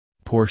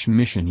Porsche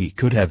Mission E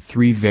could have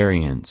 3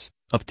 variants,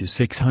 up to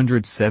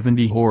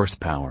 670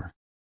 horsepower.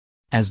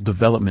 As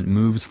development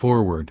moves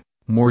forward,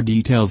 more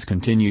details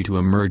continue to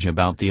emerge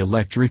about the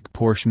electric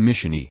Porsche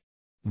Mission E.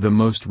 The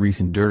most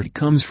recent dirt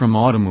comes from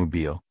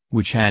Automobile,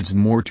 which adds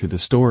more to the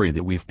story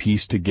that we've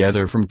pieced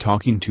together from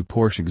talking to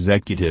Porsche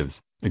executives,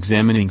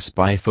 examining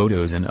spy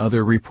photos and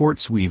other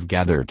reports we've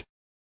gathered.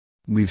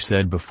 We've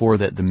said before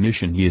that the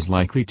Mission E is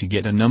likely to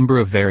get a number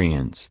of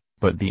variants,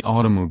 but the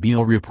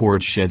Automobile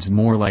report sheds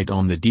more light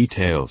on the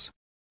details.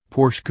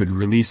 Porsche could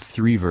release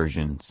 3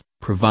 versions,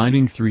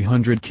 providing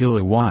 300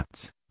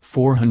 kilowatts,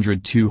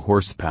 402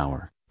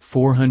 horsepower,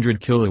 400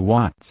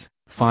 kilowatts,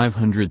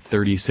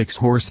 536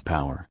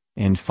 horsepower,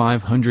 and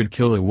 500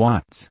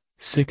 kilowatts,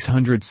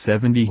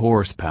 670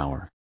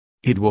 horsepower.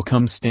 It will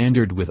come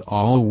standard with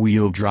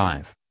all-wheel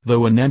drive,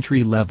 though an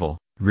entry-level,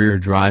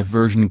 rear-drive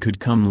version could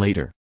come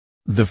later.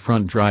 The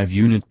front-drive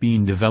unit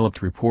being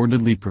developed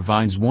reportedly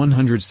provides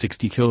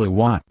 160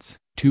 kilowatts,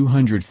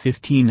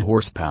 215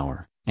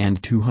 horsepower,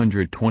 and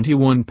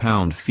 221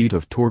 pound-feet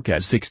of torque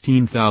at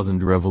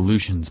 16,000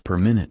 revolutions per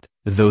minute,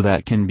 though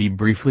that can be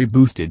briefly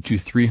boosted to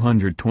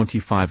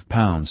 325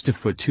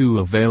 pounds-to-foot. 2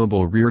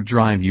 available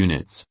rear-drive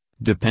units,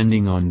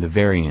 depending on the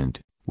variant,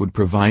 would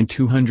provide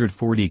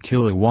 240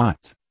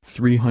 kilowatts,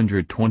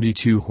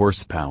 322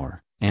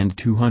 horsepower, and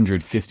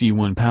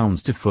 251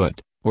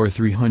 pounds-to-foot, or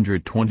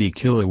 320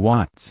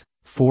 kilowatts,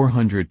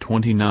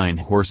 429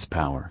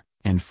 horsepower,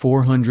 and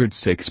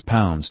 406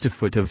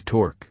 pounds-to-foot of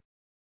torque.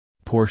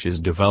 Porsche is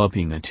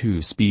developing a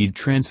 2-speed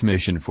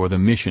transmission for the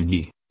Mission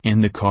E,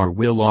 and the car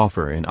will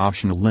offer an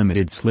optional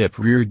limited-slip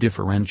rear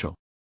differential.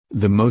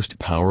 The most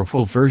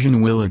powerful version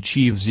will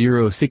achieve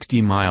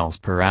 0-60 miles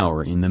per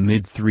hour in the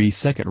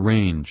mid-3-second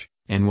range,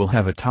 and will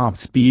have a top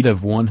speed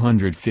of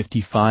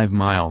 155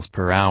 miles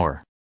per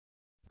hour.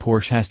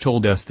 Porsche has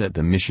told us that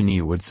the Mission E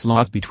would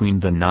slot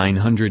between the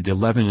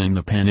 911 and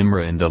the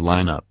Panamera in the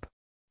lineup.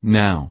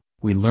 Now,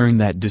 we learn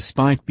that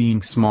despite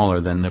being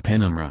smaller than the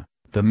Panamera,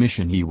 the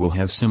Mission E will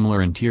have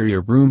similar interior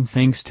room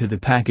thanks to the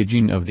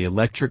packaging of the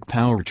electric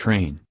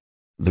powertrain.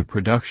 The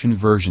production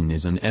version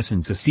is in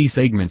essence a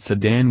C-segment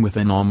sedan with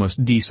an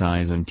almost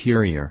D-size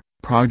interior,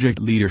 project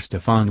leader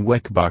Stefan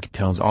Weckbach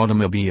tells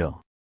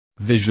Automobile.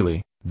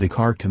 Visually, the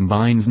car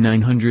combines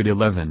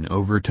 911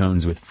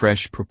 overtones with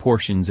fresh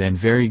proportions and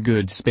very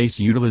good space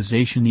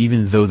utilization,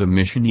 even though the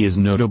Mission E is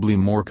notably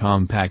more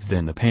compact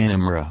than the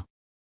Panamera.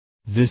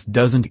 This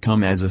doesn't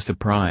come as a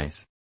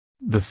surprise.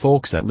 The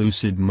folks at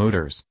Lucid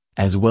Motors,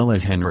 as well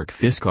as Henrik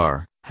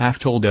Fiskar, have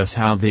told us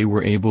how they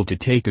were able to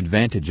take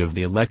advantage of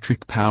the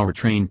electric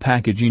powertrain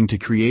packaging to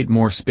create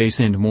more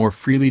space and more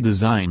freely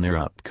design their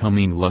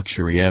upcoming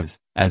luxury EVs,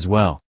 as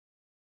well.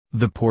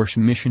 The Porsche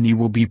Mission E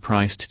will be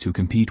priced to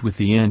compete with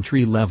the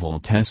entry-level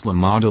Tesla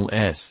Model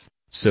S,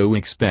 so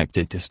expect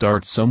it to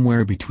start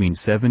somewhere between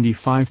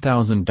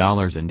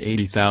 $75,000 and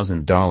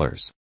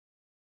 $80,000.